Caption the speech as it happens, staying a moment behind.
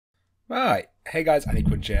Right, hey guys,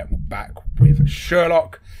 AniCrunch here. We're back with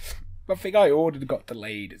Sherlock. I think I ordered got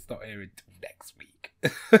delayed. It's not here until next week.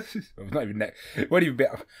 Well, not even next. Won't even be.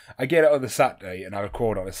 I get it on the Saturday and I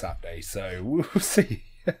record on a Saturday, so we'll see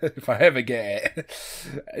if I ever get it.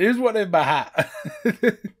 Here's one in my hat.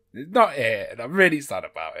 It's not here, and I'm really sad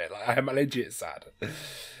about it. Like I'm legit sad.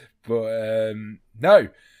 But no.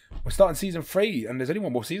 We're starting season 3, and there's only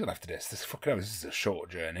one more season after this. This is a short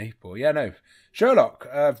journey, but yeah, no. Sherlock,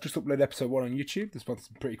 I've just uploaded episode 1 on YouTube. There's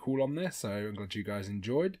something pretty cool on this, so I'm glad you guys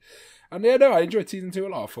enjoyed. And yeah, no, I enjoyed season 2 a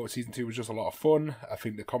lot. I thought season 2 was just a lot of fun. I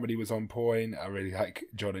think the comedy was on point. I really like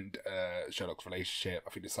John and Sherlock's relationship. I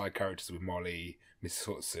think the side characters with Molly, Mrs.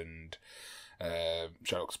 Hudson,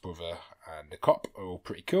 Sherlock's brother, and the cop are all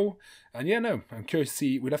pretty cool. And yeah, no, I'm curious to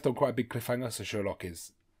see. We left on quite a big cliffhanger, so Sherlock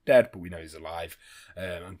is dead, but we know he's alive.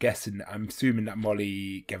 I'm assuming that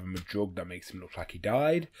Molly gave him a drug that makes him look like he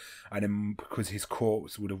died, and then because his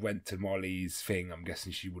corpse would have went to Molly's thing, I'm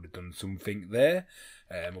guessing she would have done something there.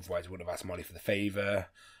 Otherwise, would have asked Molly for the favour.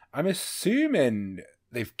 I'm assuming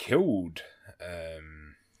they've killed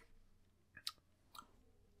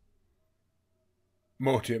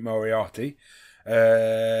Moriarty.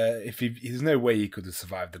 There's no way he could have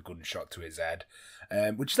survived the gunshot to his head,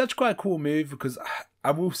 which is actually quite a cool move, because I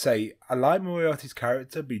will say I like Moriarty's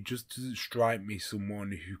character, but he just doesn't strike me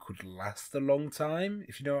someone who could last a long time,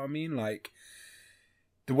 if you know what I mean. Like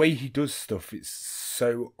the way he does stuff, it's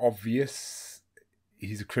so obvious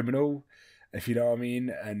he's a criminal, if you know what I mean,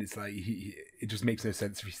 and it's like it just makes no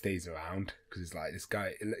sense if he stays around, because it's like this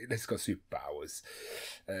guy, he's got superpowers.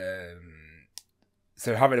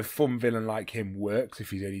 So having a fun villain like him works if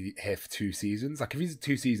he's only here for 2 seasons. Like if he's a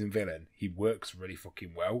 2-season villain, he works really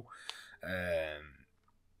fucking well.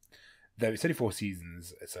 Though it's only 4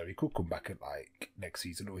 seasons, so he could come back at like next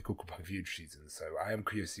season, or he could come back a future seasons. So I am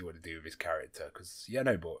curious to see what to do with his character, because yeah,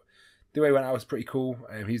 no, but the way he went out was pretty cool.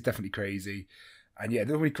 He's definitely crazy, and yeah,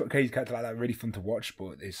 the really crazy character like that, really fun to watch.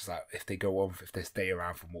 But it's just like if they stay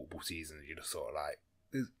around for multiple seasons, you're just sort of like,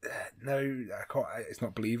 no, I can't. It's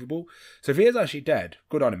not believable. So if he is actually dead,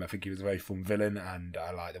 good on him. I think he was a very fun villain, and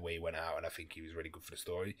I like the way he went out, and I think he was really good for the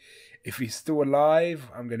story. If he's still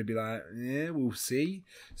alive, I'm going to be like, yeah, we'll see.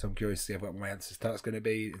 So I'm curious to see what my answer start's going to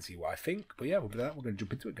be and see what I think. But yeah, we'll do that. We're going to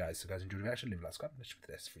jump into it, guys. So guys, enjoy the reaction. Leave a like, subscribe. Let's jump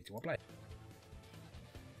into this. 3, 2, 1, play.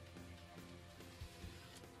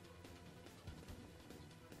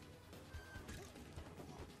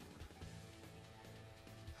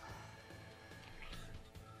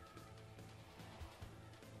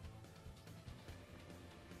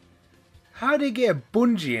 How did he get a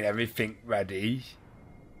bungee and everything ready?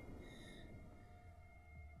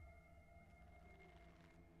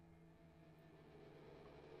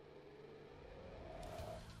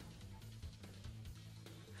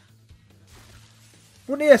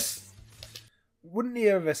 Wouldn't he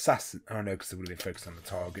have assassin? Oh no, because it would have been focused on the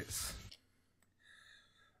targets.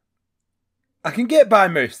 I can get by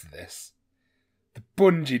most of this. The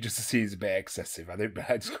bungee just seems a bit excessive. I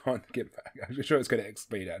just can't get back. I'm sure it's going to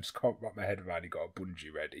explain it. I just can't wrap my head around he got a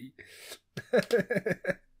bungee ready.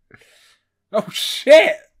 Oh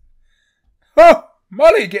shit! Oh,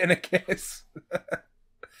 Molly getting a kiss.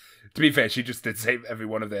 To be fair, she just did save every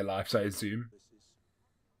one of their lives, I assume.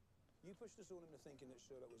 You pushed us all into thinking that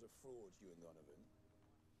Sherlock was a fraud, you and Donovan.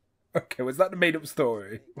 Okay, was that the made-up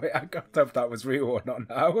story? Wait, I can't tell if that was real or not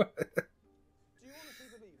now. Do you honestly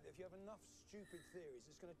believe that if you have enough stupid theories,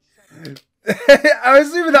 it's going to change? I'm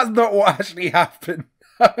assuming that's not what actually happened.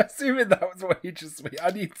 I'm assuming that was what you just.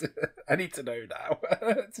 I need to know now.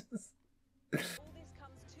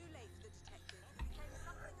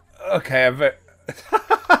 Okay, I'm very...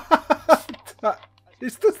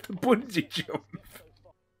 It's just the bungee jump.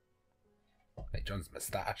 Hey, John's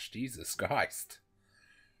moustache. Jesus Christ.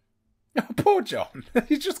 Oh, poor John.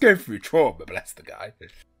 He's just going through trauma, bless the guy.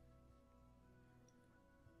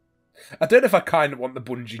 I don't know if I kind of want the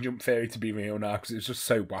bungee jump theory to be real now, because it's just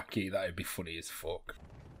so wacky that it'd be funny as fuck.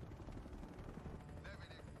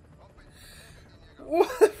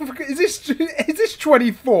 What the fuck? Is this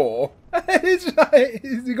 24?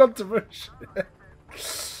 Is he gone to Russia?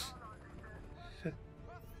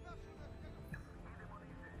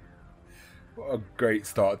 What a great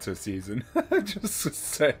start to a season.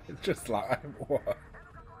 just like, what?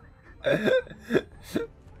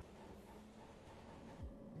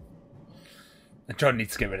 John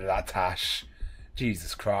needs to get rid of that Tash.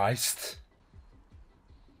 Jesus Christ.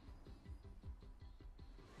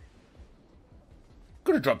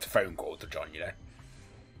 Could have dropped a phone call to John, you know.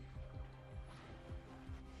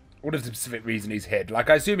 What is the specific reason he's hid? Like,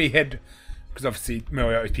 I assume he hid because obviously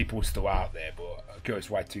Moriarty's people were still out there, but I'm curious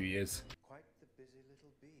why 2 years. Quite the busy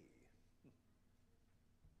little bee.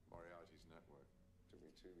 Moriarty's network. Took me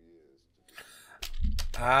 2 years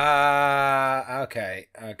to Ah, okay.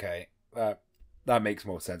 That makes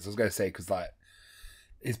more sense. I was going to say, because, like,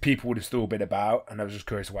 his people would have still been about, and I was just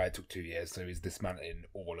curious why it took 2 years, so he's dismantling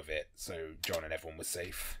all of it, so John and everyone was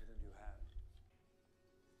safe.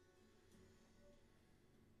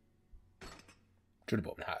 Should have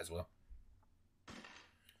bought him a hat as well.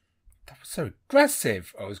 That was so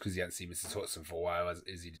aggressive. Oh, it was because he hadn't seen Mrs. Hudson for a while,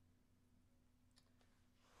 is he?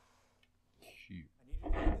 Shoot. I need you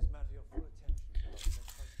to give this matter your full attention, Sherlock. That's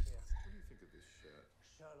quite clear. What do you think of this shirt?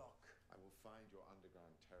 Sherlock. I will find your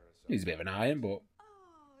underground terror cell. He's a bit of an iron, but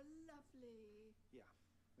Oh, lovely. Yeah,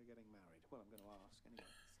 we're getting married. Well, I'm going to ask anyway.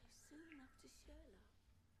 So soon enough to Sherlock.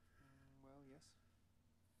 Well, yes.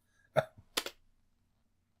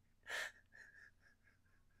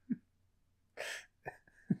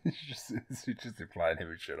 it's just implying him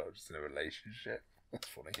and Sherlock just in a relationship. That's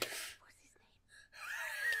funny. Yes,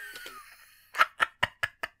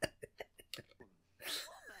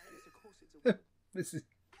 of course it's a woman. Mrs.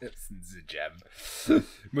 Ibsen's a gem.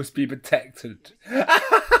 Must be protected. Sherlock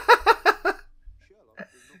is not my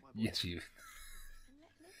boy. Yes, you.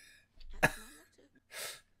 That's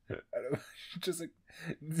my motto. Just like.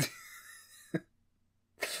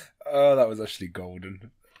 Oh, that was actually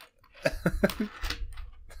golden.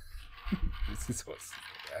 This is what's the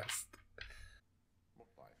best. What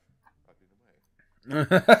life? I've been away.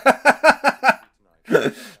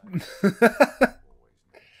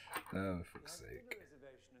 Oh, for fuck's sake. Dinner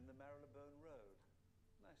reservation in the Marylebone Road.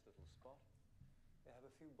 Nice little spot. They have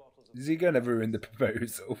a few bottles of. Is he going to ruin the proposal?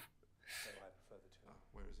 So I prefer the two.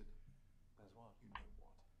 Where is it? There's one. You know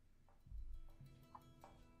what?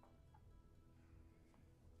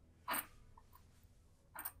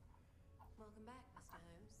 Welcome back, Mr.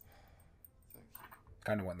 Holmes. Thank you.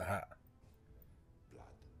 Kind of want the hat. Blood.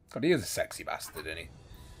 God, he is a sexy bastard, isn't he?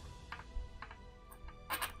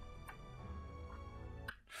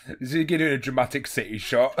 Is he getting a dramatic city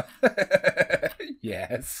shot?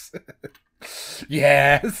 Yes.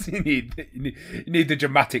 Yes, you need the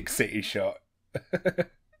dramatic city shot.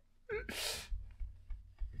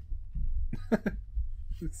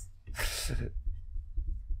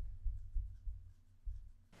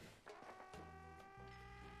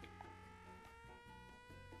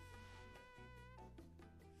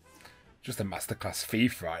 Just a masterclass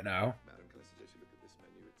thief right now. Madam, can I suggest you look at this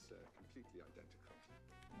menu? It's completely identical.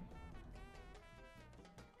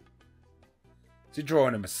 Is he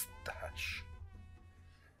drawing a moustache?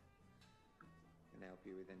 Can I help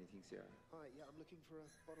you with anything, sir? Hi, yeah, I'm looking for a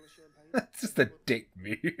bottle of champagne. That's just a dick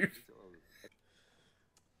move. It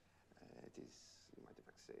is, you might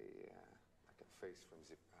even say, Like a face from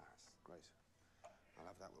Zip Pass. Great. I'll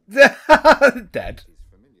have that one. Dead. He's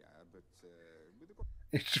familiar, but with a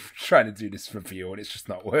He's just trying to do this for view and it's just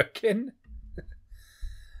not working.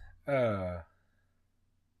 He's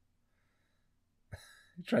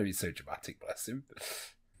trying to be so dramatic, bless him.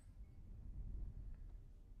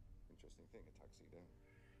 interesting thing, a tuxedo.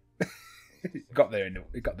 He got there in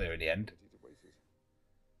the end.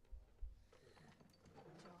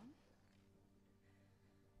 John?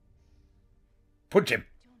 Punch him.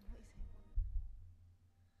 John, what is it?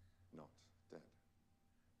 Not dead.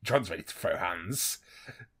 John's ready to throw hands.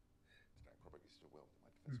 I probably still will, but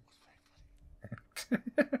my defense was very funny.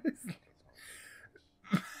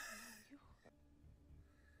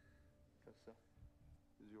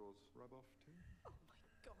 Is yours rub off too? Oh my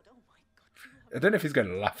god, you I don't know if he's going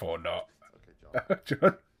to laugh or not. Okay, John. John,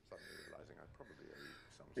 Suddenly realizing I probably owe you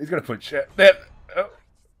some. he's going to punch it. There. Oh.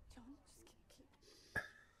 John,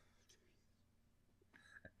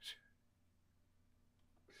 just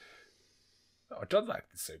Oh, John's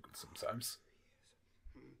acting so good sometimes.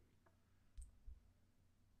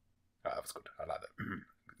 Oh, that was good. I like that.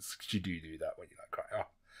 You do that when you like cry.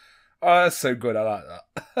 Oh, that's so good. I like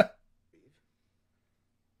that.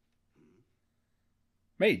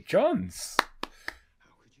 Mate, John's. How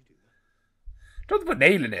could you do that? John's put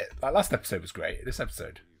nailing it. Like last episode was great. This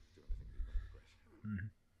episode. Do anything you regret. Mm.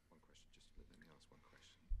 One question, just let me ask one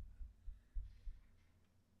question.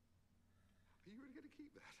 Are you really going to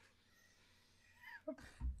keep that?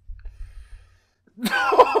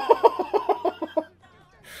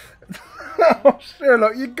 Oh,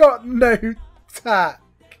 Sherlock, you got no tact.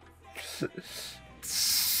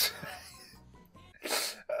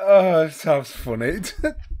 Oh, it sounds funny. Who?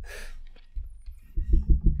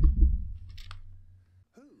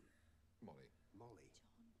 Molly. Molly.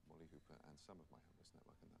 Molly Hooper and some of my homeless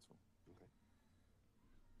network, and that's all. Okay.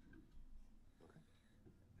 Okay.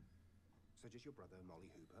 So just your brother, Molly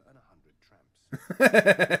Hooper, and 100 tramps.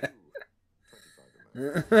 Ooh, 25 in I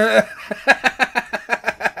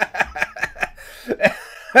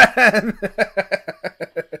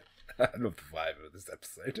love the vibe of this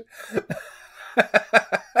episode.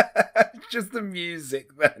 Just the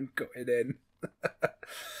music then going in.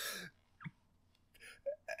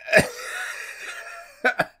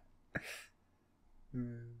 Why am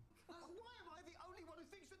I the only one who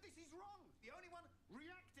thinks that this is wrong? The only one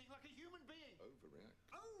reacting like a human being?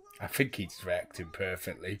 Overreact. I think he's reacting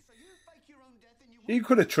perfectly. So you fake your own death and you You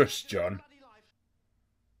could have trusted John. bloody life.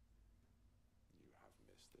 You have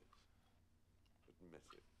missed it. Admit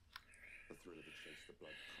it. The thrill of the chase, the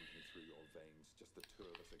blood pumping through your veins, just the two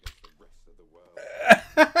of us against the rest of the world.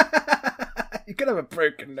 You could have a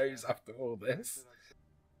broken nose after all this.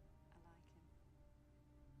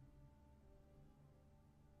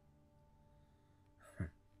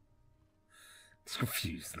 It's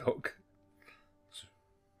confused, look.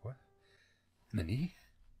 What? Nani?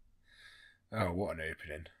 Oh, what an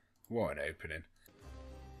opening. What an opening.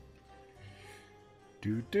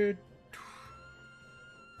 Do.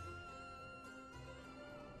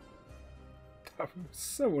 That was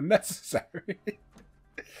so unnecessary.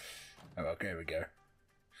 Oh, okay, here we go.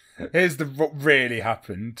 Here's what really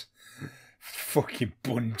happened. Fucking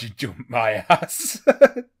bungee jump my ass.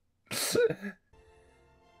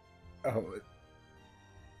 Oh.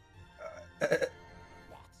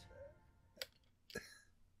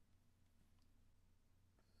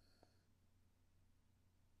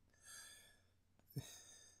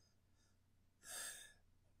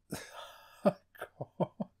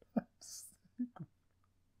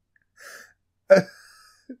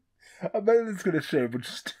 I bet it's going to show, but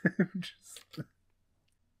just. No, I'm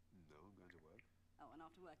going to work. Oh, and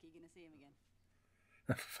after work, are you going to see him again?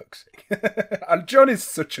 Oh, for fuck's sake. And John is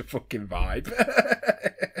such a fucking vibe.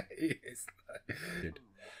 He is. You should put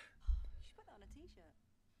that on a t-shirt.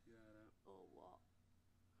 Yeah, I know. Or what?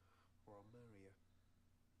 Or I'll marry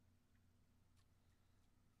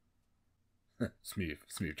you.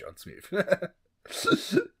 Smooth, John, smooth.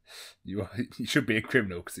 You should be a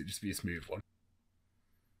criminal because it'd just be a smooth one.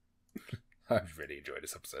 I've really enjoyed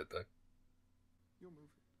this episode though. Your move.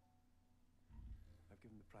 I've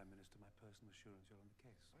given the Prime Minister my personal assurance you're on the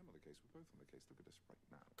case. I'm on the case. We're both on the case. Look at us right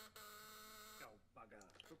now. Oh, bugger.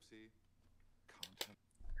 Oopsie. Can't have.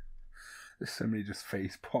 There's so many just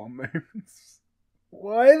face palm moments.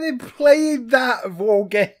 Why are they playing that of all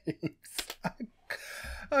games?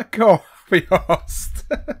 I can't be asked.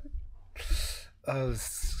 Oh,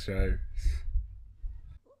 so.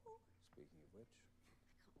 Speaking of which,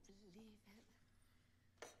 I can't believe it.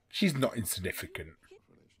 She's not insignificant.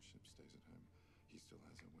 Relationship stays at home. He still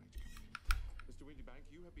has a wage coming in. Mr. Windybank,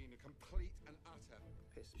 you have been a complete and utter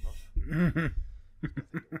piss pot.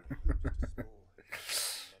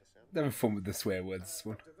 Having fun with the swear words. This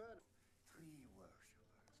one. 3 words.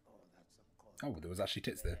 Oh, that's a call. Oh, there was actually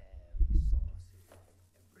tits there.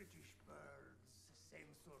 British birds,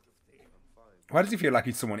 same sort of thing. I'm fine. Why does he feel like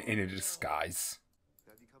he's someone in a disguise?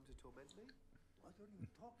 Have you come to torment me? What are you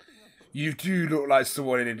talking about? You do look like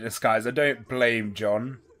someone in a disguise. I don't blame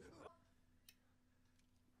John.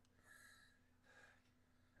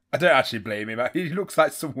 I don't actually blame him. He looks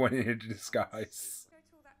like someone in a disguise. Go to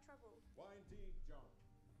all that trouble. Why indeed, John?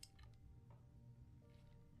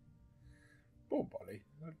 Poor Molly.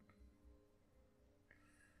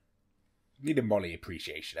 Need a Molly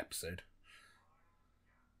appreciation episode.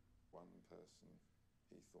 One person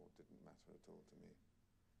he thought didn't matter at all to me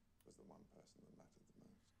was the one person that mattered the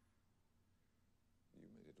most. You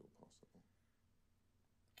made it all possible.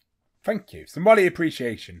 Thank you. Some Molly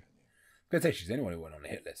appreciation. I'm going to say she's the only one who went on the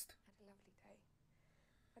hit list. Had a lovely day.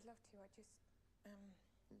 I'd love to. I just,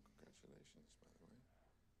 Congratulations, by the way.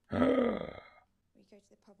 we go to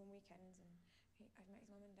the pub on weekends, and I've met his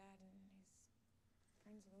mum and dad and his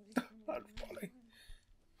friends and all this. That's funny.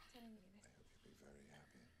 Telling you this. I hope you'll be very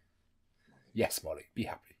happy. Molly, Yes, Molly. Be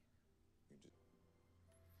happy. you just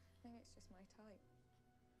No, it's just my type.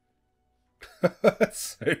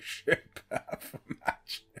 So shit.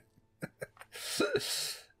 Imagine.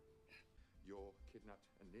 You're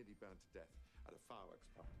kidnapped and nearly burned to death at a fireworks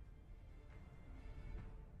party.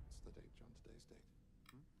 What's the date, John? Today's date?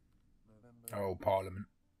 November. Oh, Parliament.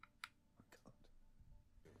 I can't.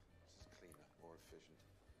 This is cleaner, more efficient.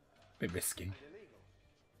 Bit risky. Illegal.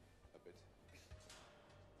 A bit.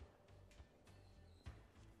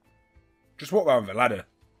 Just walk around with a ladder.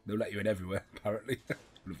 They'll let you in everywhere, apparently.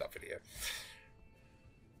 Love that video.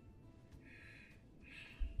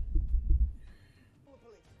 Call the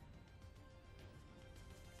police.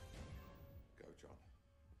 Go, John.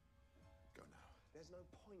 Go now. There's no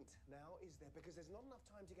point now, is there? Because there's not enough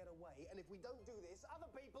time to get away, and if we don't do this, other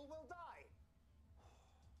people will die.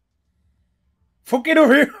 Fucking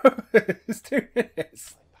hurry up. It's 2 minutes.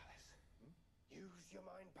 Palace. Use your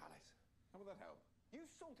mind palace. How will that help? You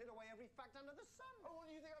sorted away every fact under the sun. Oh, what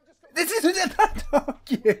do you think I've just got? This isn't that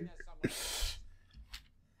argument.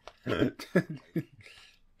 I don't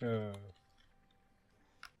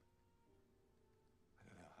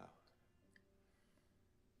know how.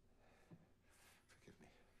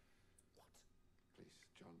 Forgive me. What? Please,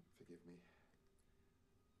 John, forgive me.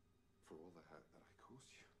 For all the hurt that I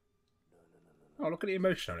caused you. Oh, look at the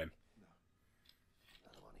emotion on him.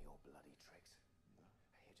 Another one of your bloody tricks.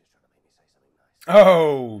 You're just trying to make me say something nice.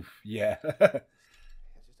 Oh, yeah. It's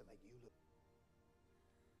just to make you look.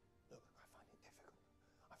 Look, I find it difficult.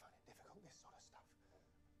 This sort of stuff.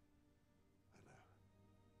 I know.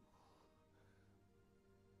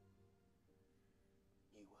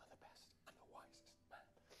 You were the best and the wisest man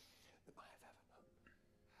that I have ever known.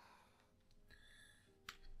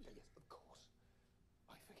 Yes, of course.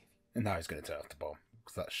 I forgive you. And now he's going to turn off the bomb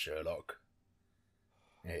because that's Sherlock.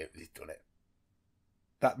 Yeah, he's done it.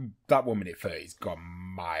 That 1 minute 30's gone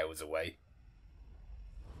miles away.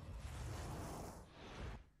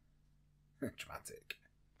 Dramatic.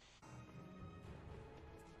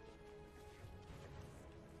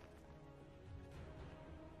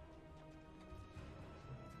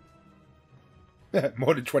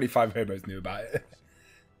 More than 25 homos knew about it.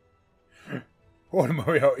 All of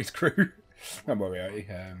Moriarty's crew. Not Moriarty,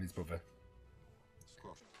 his brother.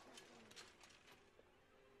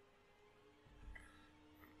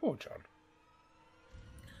 Poor John.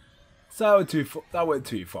 So that went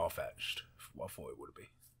too far-fetched from what I thought it would be.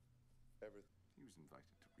 He was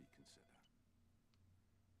invited to reconsider.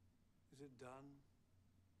 Is it done?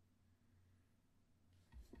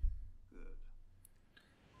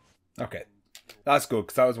 Good. Okay. That's good,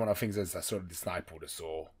 because that was one of the things as I sort of the sniper would have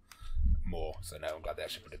saw more. So no, I'm glad they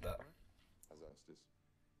actually did that. As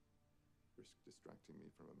risk distracting me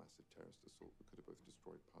from a massive terrorist assault that could have both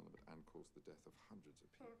destroyed Parliament and caused the death of hundreds of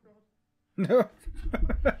people. No.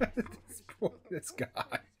 This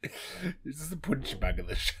guy. This is the punching bag of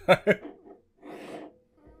the show. I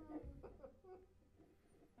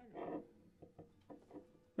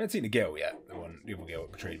haven't seen the girl yet. The other girl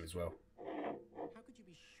that betrayed him as well. How could you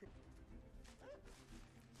be sure?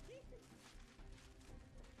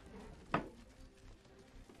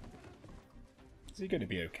 Is he going to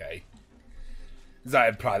be okay? Does that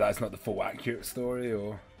imply that's not the full accurate story,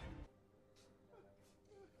 or?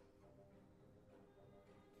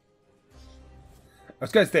 I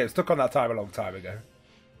was going to say, I was stuck on that time a long time ago.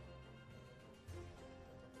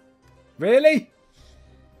 Really?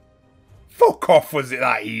 Fuck off, was it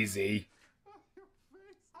that easy?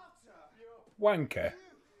 Wanker.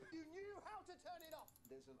 You knew how to turn it off.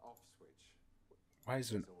 There's an off switch. Why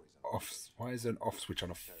is there an off switch on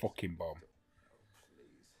a fucking bomb?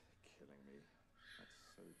 Please, killing me. That's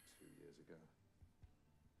so 2 years ago.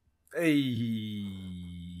 Hey.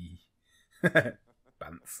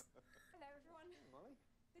 Bants. Hello, everyone. Molly?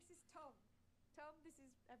 This is Tom. Tom, this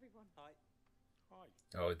is everyone. Hi. Hi.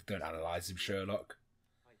 Oh, don't analyse him, Sherlock.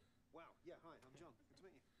 Hi. Wow. Yeah. Hi. I'm John. Good to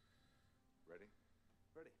meet you. Ready?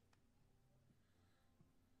 Ready.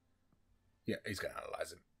 Yeah, he's going to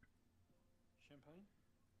analyse him. Champagne.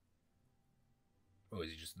 Or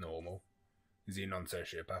is he just normal? Is he a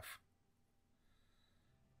non-sociopath?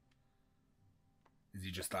 Is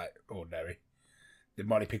he just like ordinary? Did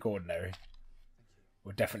Molly pick ordinary?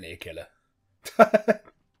 Or definitely a killer?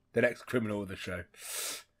 The next criminal of the show.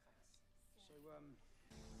 So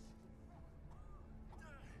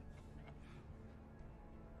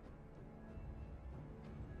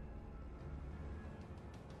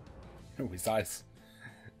Oh, his eyes.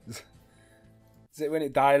 Is it when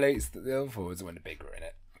it dilates the other, or is it when the bigger in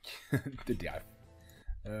it? The eye.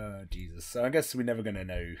 Oh, Jesus. So I guess we're never going to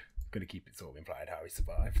know, going to keep it sort of implied how he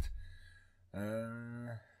survived.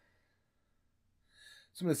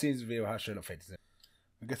 Some of the scenes reveal how Sherlock fated him.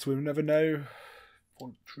 I guess we'll never know.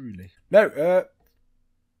 Truly. No,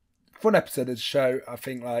 fun episode of the show. I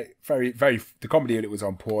think, like, very, very, the comedy in it was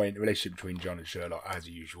on point. The relationship between John and Sherlock, as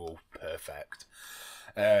usual, perfect.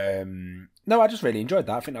 No, I just really enjoyed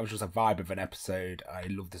that. I think that was just a vibe of an episode. I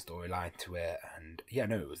loved the storyline to it, and yeah,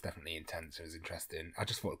 no, it was definitely intense. It was interesting. I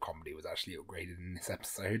just thought the comedy was actually upgraded in this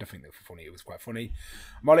episode. I think that for funny, it was quite funny.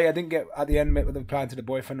 Molly, I didn't get at the end with replying to the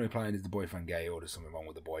boyfriend. Replying, is the boyfriend gay, or there's something wrong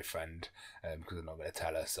with the boyfriend? Because they're not going to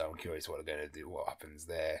tell us. So I'm curious what they're going to do. What happens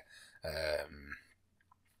there?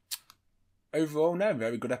 Overall, no,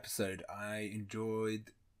 very good episode. I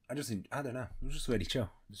don't know. It was just really chill.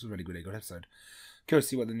 This was a really good episode. Curious to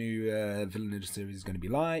see what the new villain of the series is going to be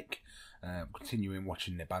like. Continuing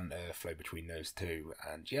watching the banter flow between those two.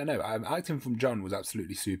 And yeah, no, acting from John was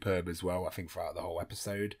absolutely superb as well, I think, throughout the whole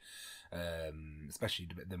episode. Especially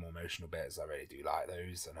the more emotional bits. I really do like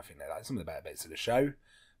those, and I think they're like some of the better bits of the show.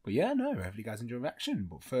 But yeah, no, hopefully you guys enjoy the reaction.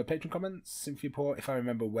 But for Patreon comments, Sympathy Report, if I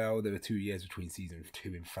remember well, there were 2 years between season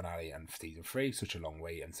 2 and finale and season 3. Such a long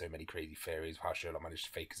wait and so many crazy theories of how Sherlock managed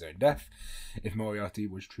to fake his own death if Moriarty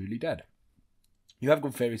was truly dead. You have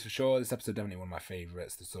good theories for sure. This episode definitely one of my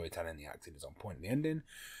favourites. The storytelling and the acting is on point in the ending.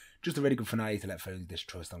 Just a really good finale to let fans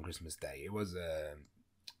distrust on Christmas Day. It was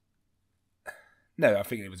no, I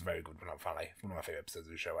think it was a very good finale. One of my favourite episodes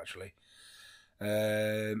of the show, actually.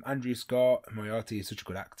 Andrew Scott Moriarty is such a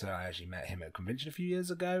good actor. I actually met him at a convention a few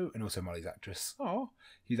years ago, and also Molly's actress. Oh,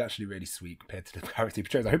 he's actually really sweet compared to the character he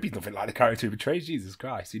portrays. I hope he's nothing like the character he portrays. Jesus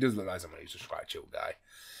Christ, he does look like someone who's just quite a chill guy.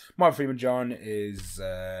 Martin Freeman John is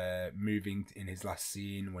moving in his last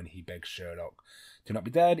scene when he begs Sherlock to not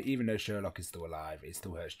be dead, even though Sherlock is still alive. It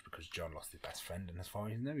still hurts because John lost his best friend, and as far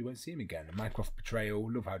as you know, we won't see him again. And Mycroft betrayal.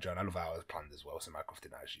 I love how it was planned as well, so Mycroft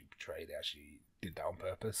didn't actually betray. They actually did that on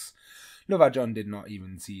purpose. Love how John did not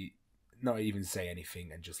even say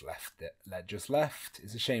anything and just left it. Just left.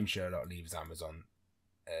 It's a shame Sherlock leaves Amazon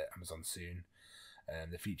soon.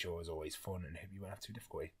 The future was always fun, and hope you won't have too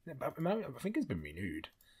difficult. Yeah, but I think it's been renewed.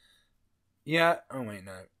 Yeah. Oh wait,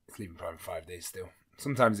 no, it's leaving Prime for 5 days still.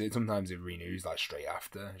 Sometimes it renews like straight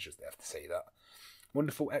after. It's just they have to say that.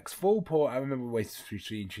 Wonderful X Full Port. I remember waiting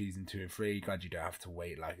between season 2 and 3. Glad you don't have to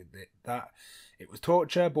wait like that. It was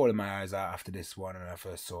torture. Bawling my eyes out after this one, and I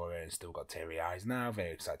first saw it and still got teary eyes now. Very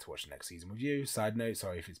excited to watch the next season with you. Side note,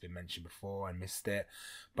 sorry if it's been mentioned before, I missed it,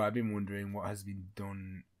 but I've been wondering what has been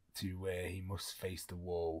done to where he must face the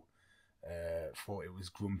wall. Thought it was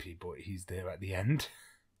Grumpy, but he's there at the end.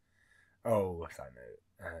 Oh, side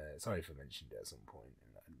note. Sorry if I mentioned it at some point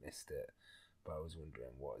and I missed it. But I was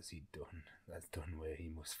wondering, what has he done that's done where he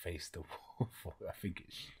must face the wall for? I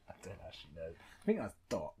don't actually know. I think that's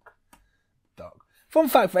Doc. Fun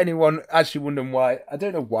fact for anyone actually wondering why, I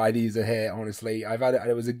don't know why these are here, honestly.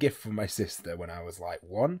 It was a gift from my sister when I was like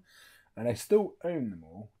 1, and I still own them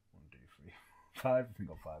all. 1, 2, 3, 5. I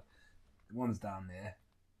think I've got 5. The one's down there.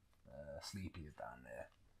 Sleepy is down there.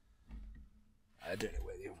 I don't know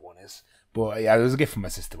where the other one is. But yeah, it was a gift from my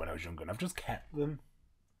sister when I was younger, and I've just kept them.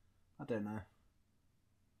 I don't know.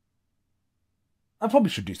 I probably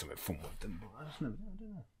should do something fun with them, but I don't know.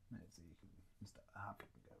 Maybe so you can just happy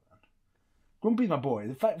and go around. Grumpy's my boy.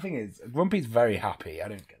 The thing is, Grumpy's very happy. I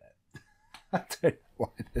don't get it. I don't know why.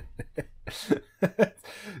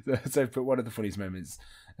 So, but one of the funniest moments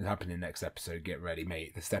is happening next episode. Get ready,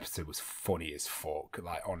 mate. This episode was funny as fuck.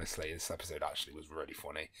 Like, honestly, this episode actually was really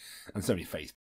funny. And so many face